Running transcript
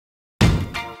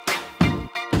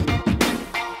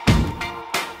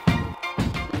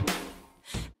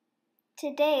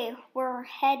Today, we're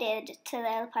headed to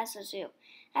the El Paso Zoo.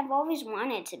 I've always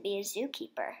wanted to be a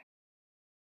zookeeper.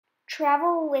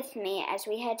 Travel with me as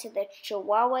we head to the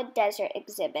Chihuahua Desert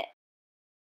exhibit.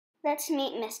 Let's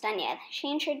meet Miss Danielle.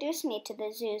 She introduced me to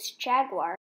the zoo's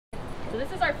jaguar. So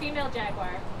this is our female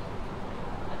jaguar.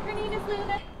 Her name is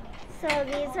Luna. So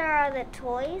these are all the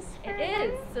toys for It them?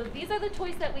 is. So these are the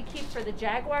toys that we keep for the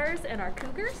jaguars and our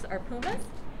cougars, our pumas.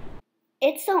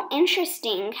 It's so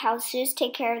interesting how zoos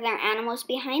take care of their animals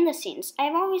behind the scenes.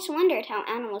 I've always wondered how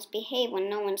animals behave when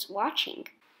no one's watching.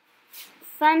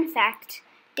 Fun fact,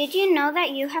 did you know that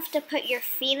you have to put your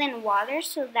feet in water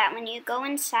so that when you go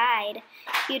inside,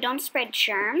 you don't spread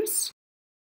germs?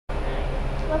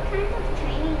 What kind of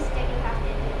trainings did you have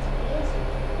to do to be a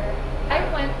zookeeper?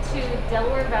 I went to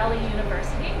Delaware Valley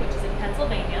University, which is in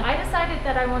Pennsylvania. I decided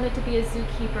that I wanted to be a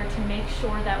zookeeper to make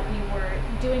sure that we were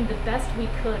doing the best we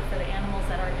could for the animals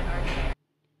that are in our care.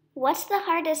 What's the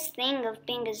hardest thing of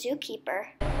being a zookeeper?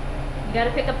 You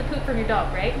gotta pick up the poop from your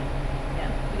dog, right?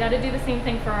 Yeah. We gotta do the same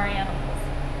thing for our animals.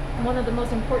 And one of the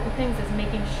most important things is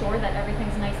making sure that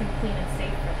everything's nice and clean and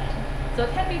safe for them. So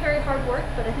it can be very hard work,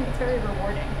 but I think it's very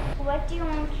rewarding. What do you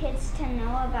want kids to know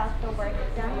about the work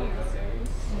done in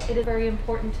zoos? It is very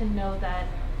important to know that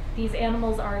these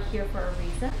animals are here for a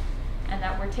reason and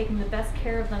that we're taking the best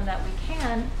care of them that we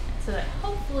can so that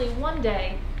hopefully one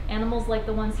day animals like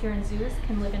the ones here in zoos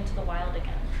can live into the wild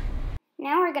again.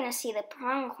 Now we're going to see the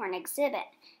pronghorn exhibit.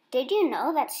 Did you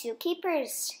know that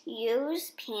zookeepers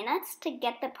use peanuts to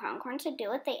get the pronghorn to do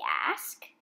what they ask?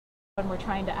 When we're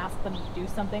trying to ask them to do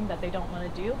something that they don't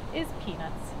want to do is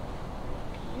peanuts.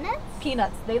 Peanuts?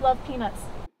 Peanuts. They love peanuts.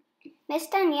 Miss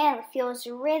Danielle feels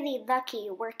really lucky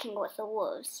working with the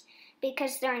wolves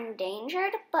because they're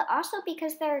endangered, but also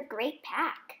because they're a great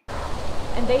pack.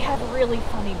 And they have really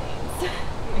funny names.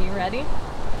 Are you ready?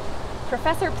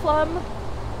 Professor Plum,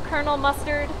 Colonel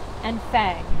Mustard, and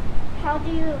Fang. How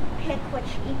do you pick which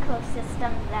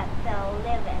ecosystem that they'll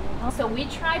live in? So we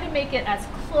try to make it as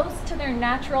close to their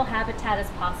natural habitat as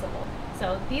possible.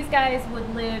 So these guys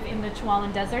would live in the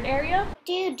Chihuahuan Desert area. What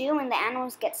do you do when the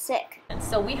animals get sick? And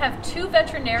so we have 2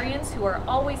 veterinarians who are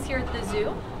always here at the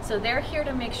zoo. So they're here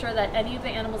to make sure that any of the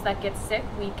animals that get sick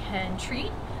we can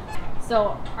treat.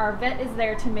 So our vet is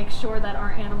there to make sure that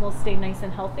our animals stay nice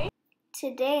and healthy.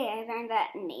 Today I learned that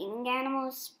naming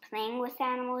animals, playing with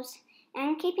animals,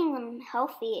 and keeping them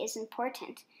healthy is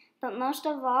important. But most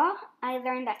of all, I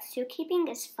learned that zookeeping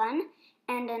is fun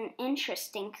and an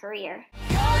interesting career.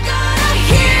 You're gonna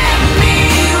hear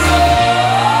me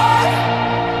roar.